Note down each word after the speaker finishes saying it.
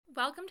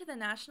Welcome to the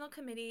National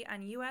Committee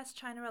on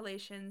U.S.-China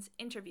Relations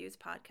Interviews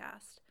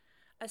podcast,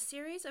 a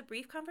series of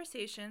brief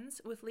conversations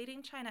with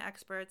leading China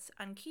experts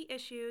on key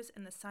issues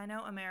in the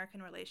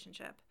Sino-American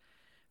relationship.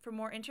 For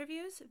more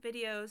interviews,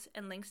 videos,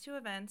 and links to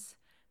events,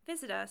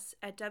 visit us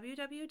at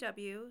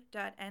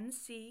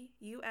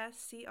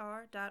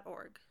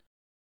www.ncuscr.org.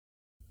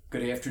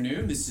 Good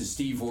afternoon. This is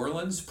Steve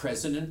Orlins,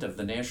 President of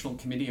the National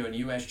Committee on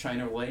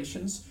U.S.-China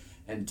Relations,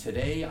 and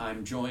today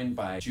I'm joined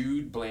by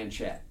Jude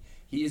Blanchette.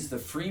 He is the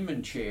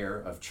Freeman Chair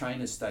of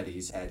China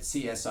Studies at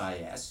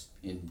CSIS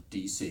in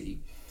D.C.,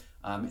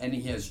 and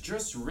he has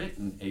just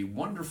written a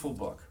wonderful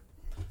book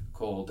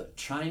called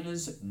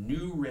China's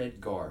New Red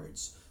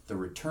Guards, The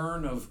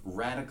Return of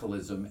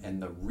Radicalism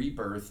and the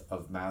Rebirth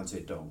of Mao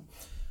Zedong.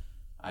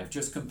 I've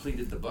just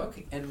completed the book,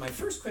 and my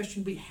first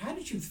question would be, how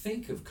did you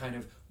think of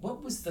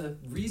what was the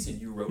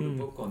reason you wrote a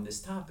book on this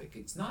topic?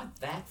 It's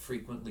not that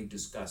frequently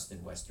discussed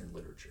in Western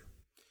literature.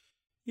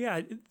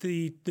 Yeah,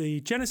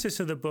 the genesis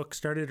of the book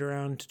started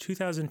around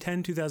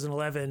 2010,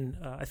 2011,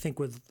 I think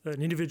with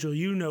an individual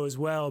you know as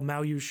well,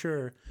 Mao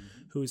Zedong,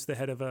 who's the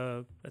head of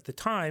at the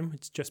time,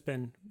 it's just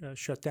been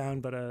shut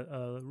down, but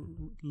a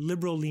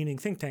liberal-leaning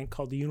think tank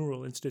called the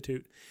Uniral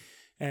Institute.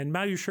 And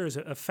Mao Zedong is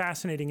a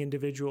fascinating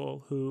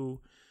individual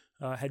who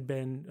had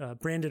been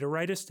branded a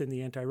rightist in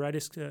the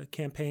anti-rightist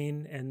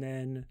campaign, and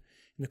then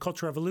in the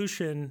Cultural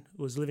Revolution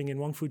was living in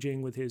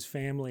Wangfujing with his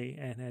family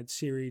and had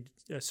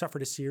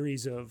suffered a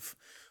series of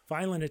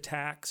violent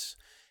attacks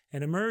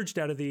and emerged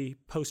out of the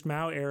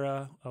post-Mao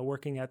era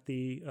working at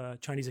the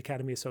Chinese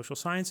Academy of Social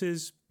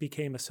Sciences,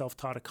 became a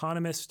self-taught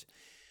economist,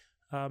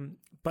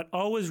 but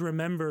always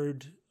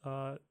remembered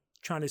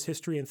China's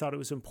history and thought it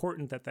was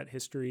important that that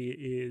history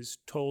is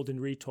told and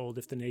retold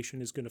if the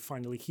nation is going to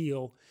finally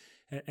heal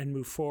and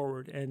move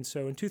forward. And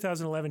so in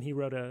 2011, he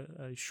wrote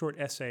a short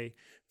essay,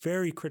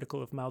 very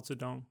critical of Mao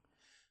Zedong.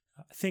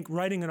 I think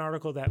writing an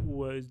article that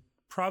was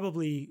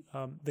probably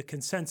the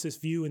consensus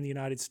view in the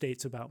United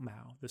States about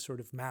Mao, the sort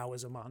of Mao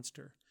as a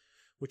monster,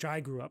 which I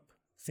grew up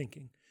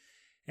thinking.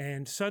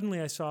 And suddenly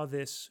I saw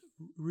this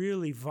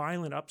really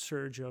violent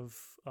upsurge of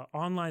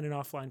online and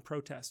offline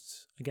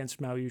protests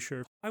against Mao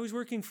Zedong. I was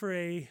working for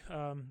a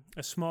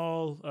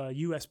small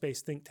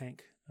US-based think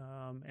tank,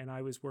 and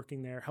I was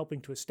working there helping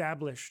to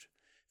establish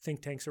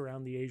think tanks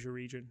around the Asia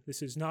region.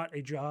 This is not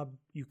a job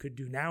you could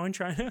do now in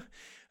China,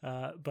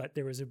 but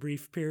there was a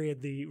brief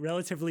period, the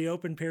relatively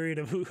open period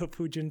of Hu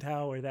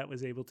Jintao, where that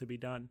was able to be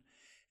done.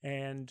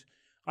 And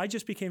I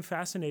just became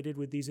fascinated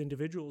with these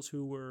individuals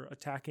who were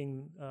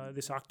attacking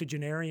this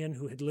octogenarian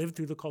who had lived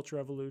through the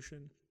Cultural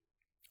Revolution,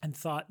 and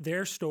thought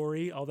their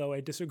story, although I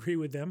disagree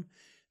with them,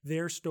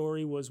 their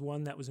story was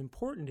one that was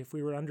important if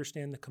we were to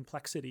understand the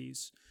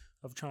complexities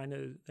of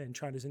China and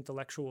China's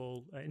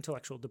intellectual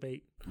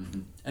debate.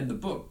 Mm-hmm. And the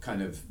book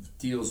kind of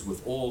deals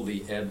with all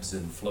the ebbs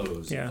and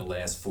flows of the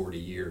last 40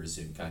 years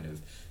and kind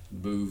of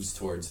moves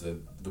towards the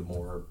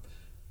more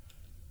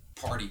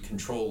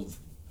party-controlled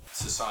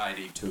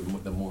society to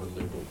the more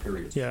liberal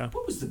periods. Yeah.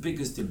 What was the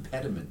biggest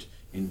impediment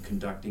in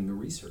conducting the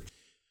research?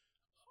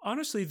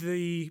 Honestly,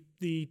 the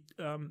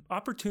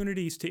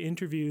opportunities to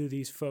interview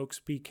these folks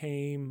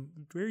became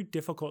very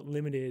difficult and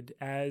limited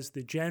as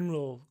the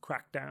general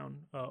crackdown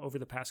over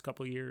the past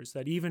couple of years,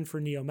 that even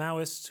for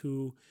Neo-Maoists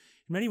who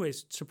in many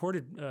ways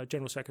supported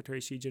General Secretary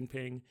Xi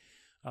Jinping,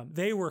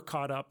 they were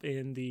caught up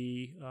in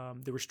the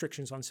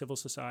restrictions on civil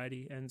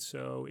society. And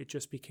so it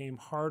just became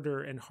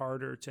harder and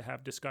harder to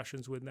have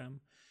discussions with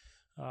them.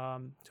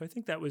 So I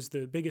think that was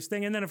the biggest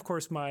thing. And then, of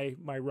course, my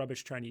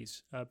rubbish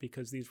Chinese,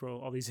 because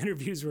all these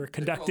interviews were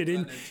conducted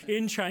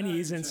in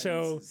Chinese. And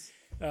so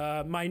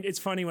it's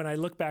funny, when I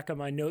look back on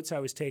my notes I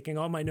was taking,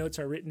 all my notes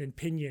are written in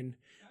pinyin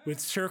with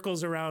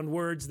circles around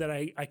words that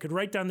I could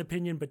write down the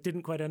pinyin but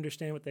didn't quite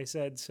understand what they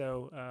said.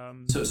 So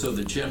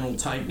the general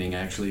tightening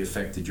actually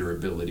affected your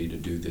ability to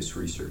do this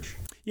research.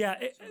 Yeah,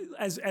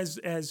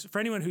 as for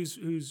anyone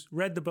who's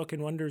read the book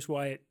and wonders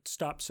why it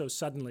stopped so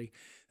suddenly,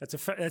 that's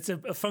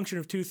a function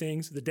of two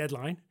things: the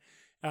deadline,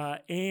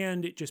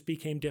 and it just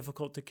became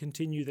difficult to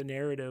continue the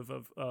narrative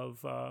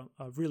of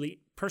really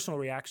personal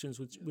reactions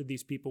with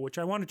these people, which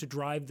I wanted to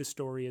drive the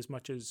story as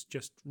much as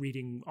just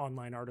reading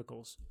online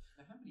articles.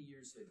 How many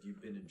years had you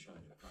been in China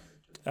prior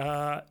to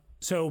that?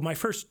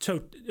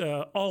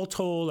 All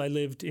told, I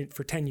lived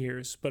for 10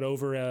 years, but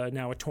over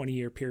now a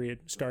 20-year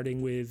period,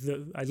 starting with,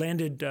 I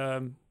landed,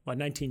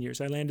 19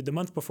 years. I landed the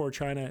month before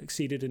China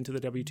acceded into the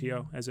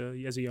WTO as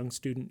a young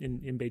student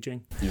in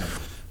Beijing. Yeah.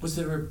 Was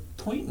there a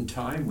point in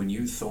time when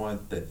you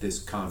thought that this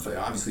conflict,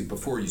 obviously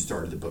before you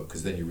started the book,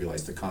 because then you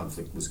realized the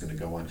conflict was going to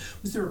go on,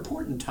 was there a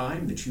point in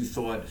time that you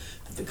thought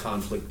that the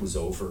conflict was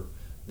over,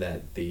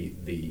 that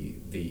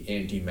the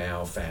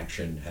anti-Mao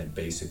faction had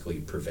basically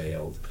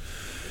prevailed?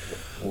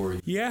 Or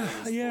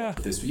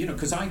this,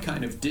 because I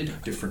kind of did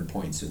at different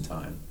points in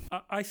time.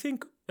 I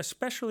think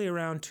especially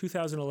around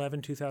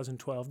 2011,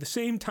 2012, the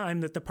same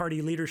time that the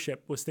party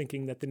leadership was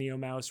thinking that the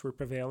Neo-Maoists were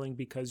prevailing,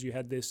 because you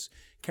had this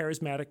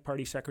charismatic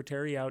party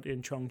secretary out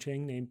in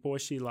Chongqing named Bo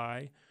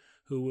Xilai,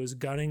 who was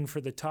gunning for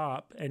the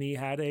top, and he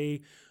had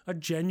a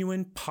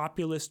genuine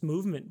populist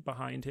movement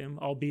behind him,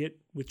 albeit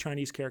with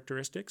Chinese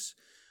characteristics.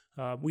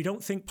 We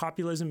don't think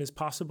populism is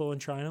possible in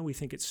China. We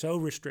think it's so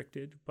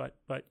restricted,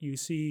 but you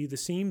see the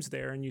seams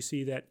there, and you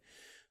see that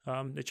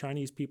the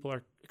Chinese people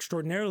are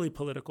extraordinarily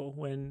political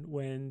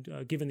when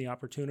given the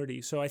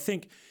opportunity. So I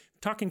think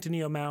talking to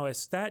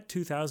Neo-Maoists, that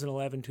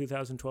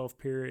 2011-2012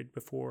 period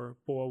before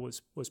Bo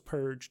was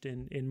purged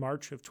in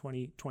March of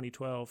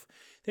 2012,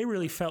 they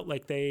really felt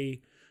like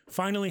they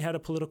finally had a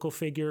political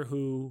figure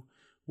who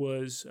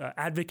was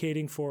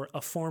advocating for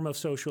a form of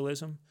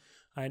socialism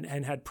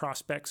and had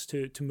prospects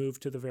to move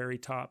to the very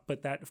top.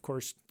 But that, of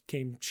course,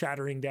 came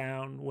shattering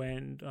down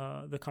when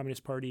the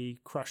Communist Party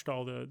crushed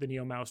all the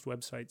Neo-Maoist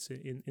websites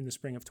in the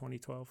spring of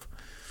 2012.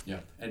 Yeah,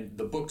 and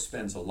the book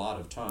spends a lot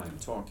of time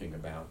talking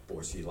about Bo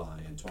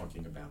Xilai and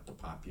talking about the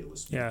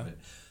populist movement.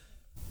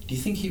 Do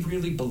you think he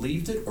really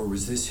believed it, or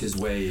was this his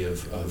way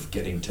of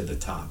getting to the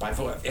top? I've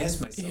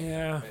asked myself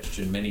that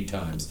question many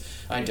times.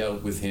 I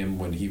dealt with him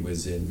when he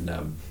was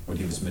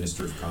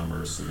Minister of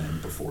Commerce, and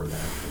then before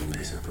that, when he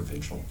was a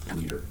provincial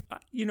leader.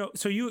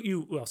 So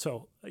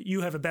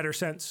you have a better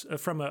sense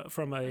from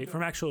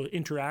actual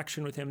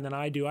interaction with him than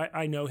I do.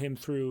 I know him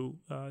through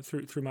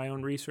my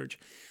own research.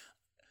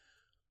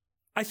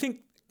 I think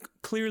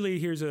clearly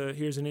here's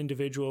an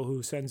individual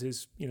who sends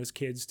his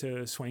kids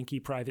to swanky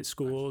private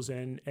schools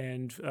and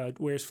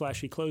wears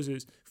flashy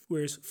clothes.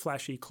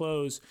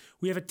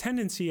 We have a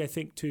tendency, I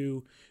think,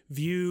 to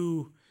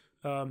view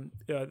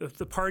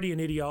the party and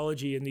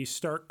ideology in these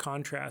stark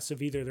contrasts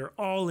of either they're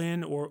all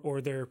in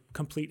or they're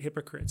complete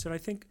hypocrites. And I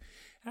think,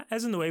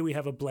 as in the way we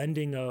have a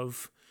blending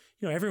of,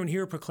 everyone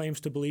here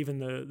proclaims to believe in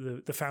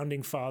the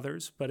founding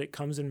fathers, but it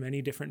comes in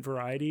many different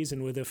varieties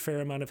and with a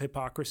fair amount of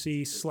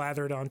hypocrisy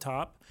slathered on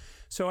top.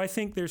 So I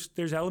think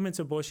there's elements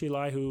of Bo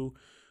Xilai who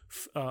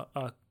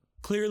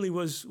clearly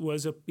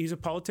he's a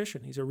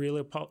politician. He's a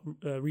real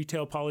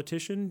retail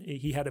politician.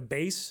 He had a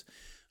base,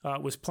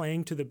 was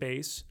playing to the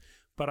base.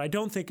 But I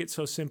don't think it's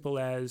so simple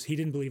as he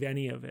didn't believe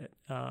any of it.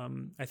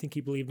 I think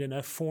he believed in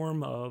a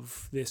form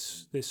of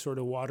this sort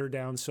of watered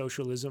down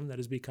socialism that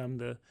has become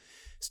the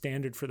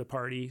standard for the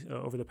party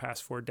over the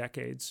past 4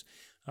 decades.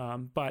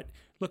 But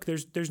look,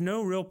 there's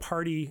no real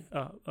party,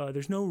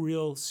 there's no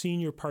real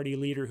senior party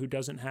leader who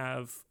doesn't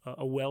have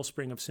a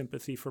wellspring of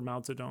sympathy for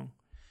Mao Zedong.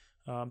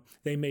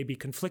 They may be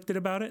conflicted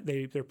about it.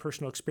 Their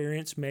personal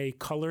experience may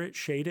color it,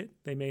 shade it.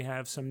 They may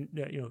have some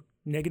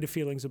negative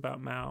feelings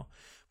about Mao.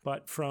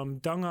 But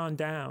from Deng on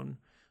down,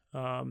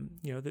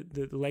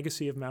 the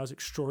legacy of Mao is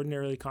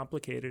extraordinarily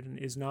complicated and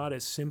is not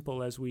as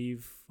simple as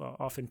we've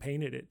often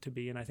painted it to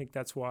be. And I think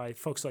that's why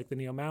folks like the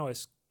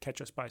Neo-Maoists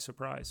catch us by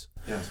surprise.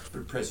 Yeah,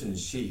 but President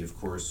Xi, of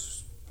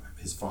course,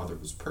 his father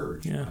was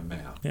purged by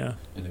Mao. Yeah.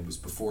 And it was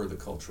before the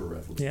Cultural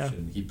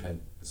Revolution. Yeah. He had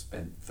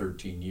spent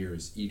 13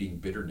 years eating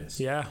bitterness.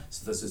 Yeah.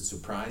 So does it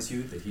surprise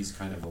you that he's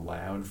kind of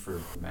allowed for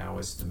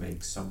Maoists to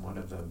make somewhat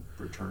of a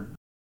return?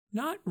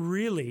 Not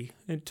really.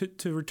 And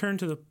to return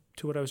to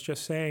what I was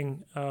just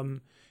saying,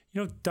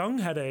 Deng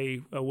had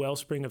a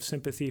wellspring of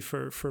sympathy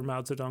for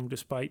Mao Zedong,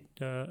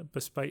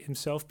 despite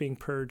himself being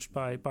purged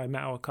by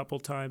Mao a couple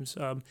times.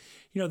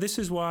 This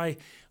is why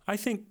I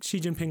think Xi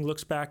Jinping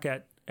looks back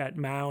at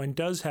Mao and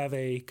does have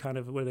a kind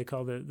of what they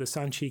call the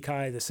Sanqi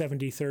Kai, the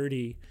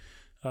 70-30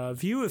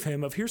 view of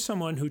him. Of here's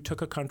someone who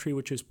took a country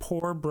which is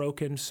poor,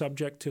 broken,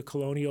 subject to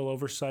colonial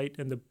oversight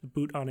and the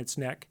boot on its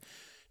neck.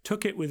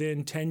 Took it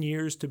within 10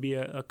 years to be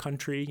a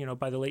country,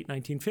 by the late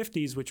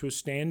 1950s, which was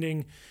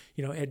standing,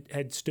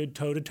 had stood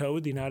toe-to-toe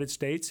with the United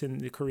States in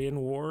the Korean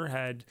War,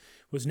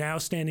 was now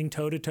standing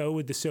toe-to-toe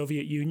with the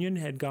Soviet Union,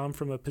 had gone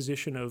from a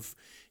position of,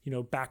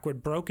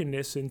 backward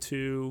brokenness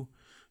into,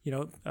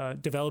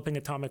 developing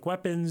atomic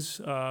weapons.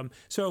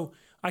 So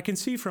I can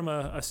see from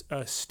a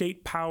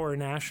state power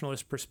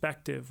nationalist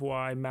perspective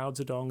why Mao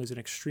Zedong is an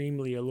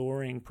extremely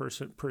alluring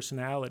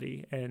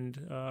personality.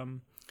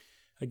 And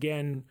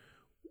again,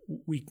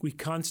 we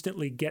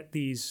constantly get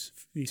these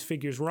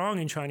figures wrong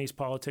in Chinese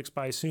politics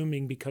by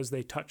assuming because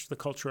they touched the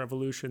Cultural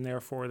Revolution,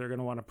 therefore they're going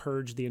to want to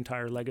purge the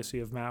entire legacy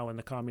of Mao and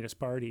the Communist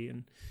Party.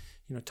 And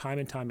time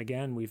and time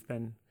again, we've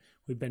been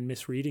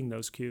misreading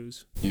those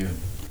cues. Yeah,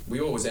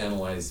 we always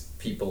analyze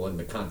people in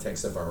the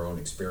context of our own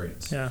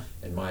experience. Yeah,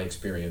 and my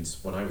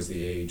experience when I was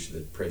the age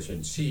that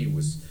President Xi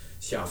was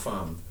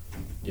Xiafang,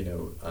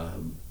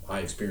 I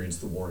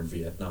experienced the war in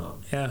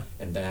Vietnam. Yeah.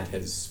 And that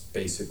has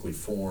basically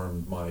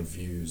formed my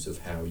views of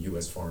how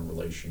U.S. foreign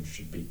relations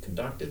should be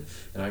conducted.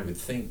 And I would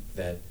think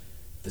that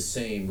the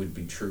same would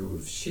be true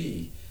of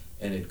Xi.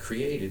 And it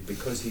created,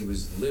 because he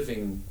was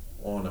living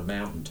on a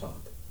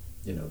mountaintop,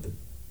 the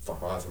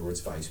father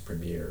was vice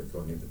premier,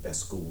 going to the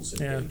best schools in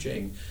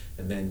Beijing,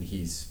 and then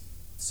he's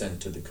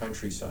sent to the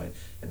countryside.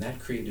 And that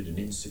created an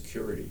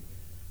insecurity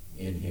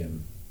in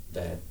him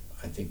that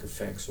I think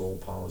affects all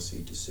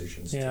policy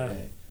decisions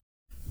today.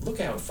 Look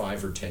out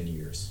 5 or 10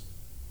 years.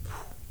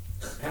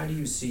 How do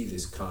you see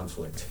this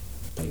conflict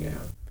playing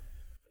out?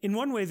 In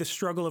one way, the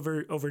struggle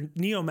over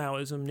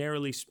Neo-Maoism,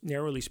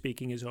 narrowly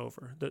speaking, is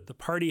over. The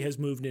party has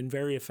moved in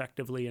very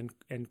effectively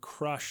and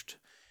crushed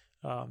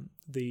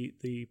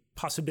the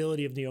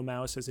possibility of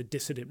Neo-Maoists as a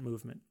dissident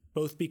movement,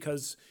 both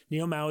because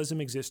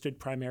Neo-Maoism existed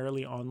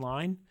primarily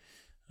online.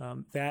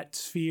 That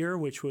sphere,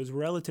 which was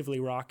relatively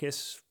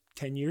raucous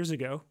 10 years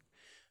ago,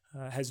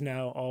 has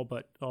now all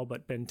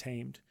but been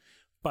tamed.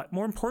 But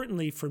more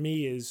importantly for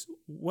me is,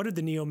 what did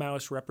the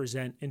Neo-Maoists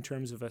represent in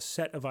terms of a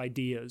set of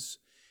ideas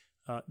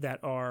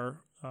that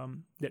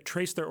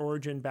trace their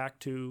origin back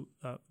to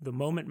the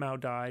moment Mao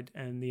died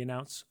and the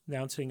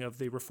announcing of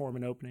the reform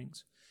and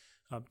openings.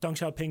 Deng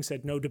Xiaoping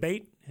said no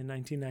debate in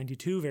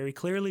 1992 very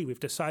clearly. We've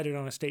decided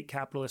on a state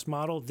capitalist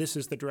model. This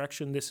is the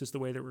direction. This is the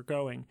way that we're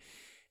going.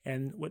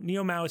 And what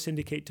Neo-Maoists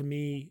indicate to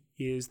me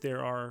is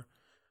there are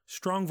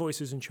strong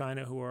voices in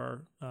China who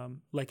are,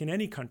 like in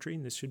any country,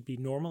 and this should be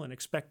normal and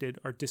expected,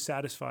 are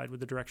dissatisfied with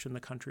the direction the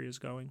country is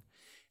going.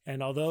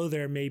 And although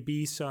there may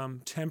be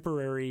some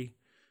temporary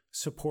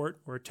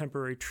support or a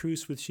temporary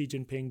truce with Xi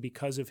Jinping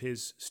because of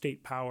his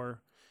state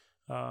power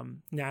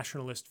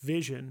nationalist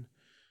vision,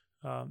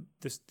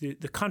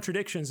 the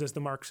contradictions, as the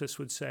Marxists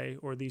would say,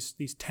 or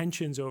these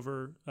tensions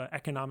over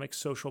economic,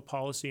 social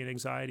policy, and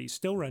anxiety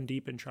still run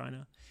deep in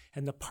China.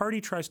 And the party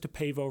tries to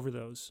pave over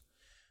those.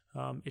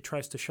 It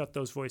tries to shut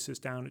those voices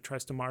down. It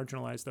tries to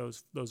marginalize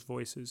those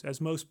voices, as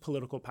most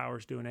political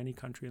powers do in any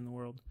country in the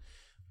world.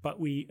 But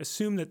we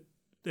assume that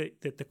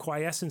the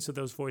quiescence of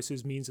those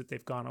voices means that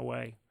they've gone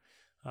away.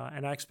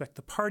 And I expect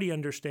the party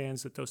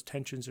understands that those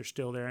tensions are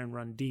still there and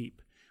run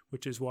deep,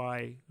 which is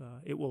why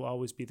it will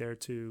always be there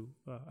to,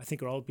 I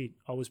think it will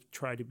always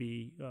try to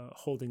be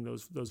holding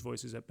those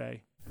voices at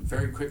bay.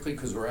 Very quickly,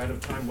 because we're out of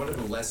time, what are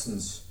the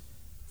lessons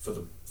for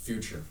the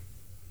future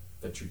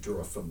that you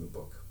draw from the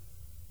book?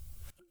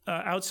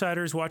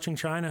 Outsiders watching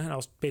China, and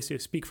I'll basically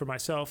speak for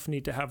myself,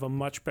 need to have a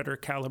much better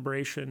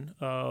calibration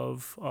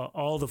of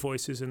all the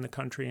voices in the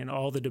country and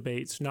all the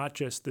debates, not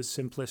just the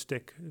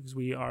simplistic, as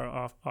we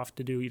are off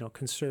to do,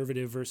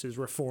 conservative versus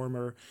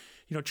reformer.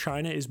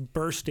 China is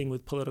bursting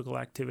with political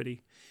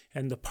activity,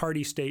 and the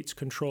party state's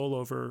control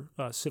over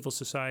civil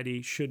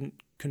society shouldn't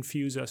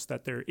confuse us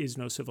that there is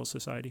no civil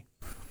society.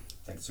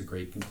 That's a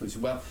great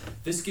conclusion. Well,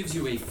 this gives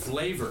you a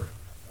flavor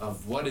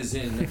of what is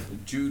in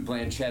Jude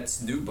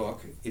Blanchette's new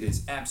book. It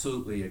is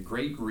absolutely a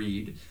great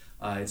read.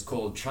 It's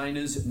called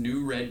China's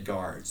New Red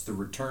Guards, The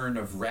Return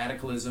of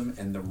Radicalism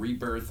and the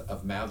Rebirth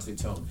of Mao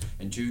Zedong.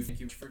 And Jude, thank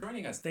you for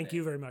joining us today. Thank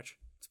you very much.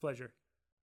 It's a pleasure.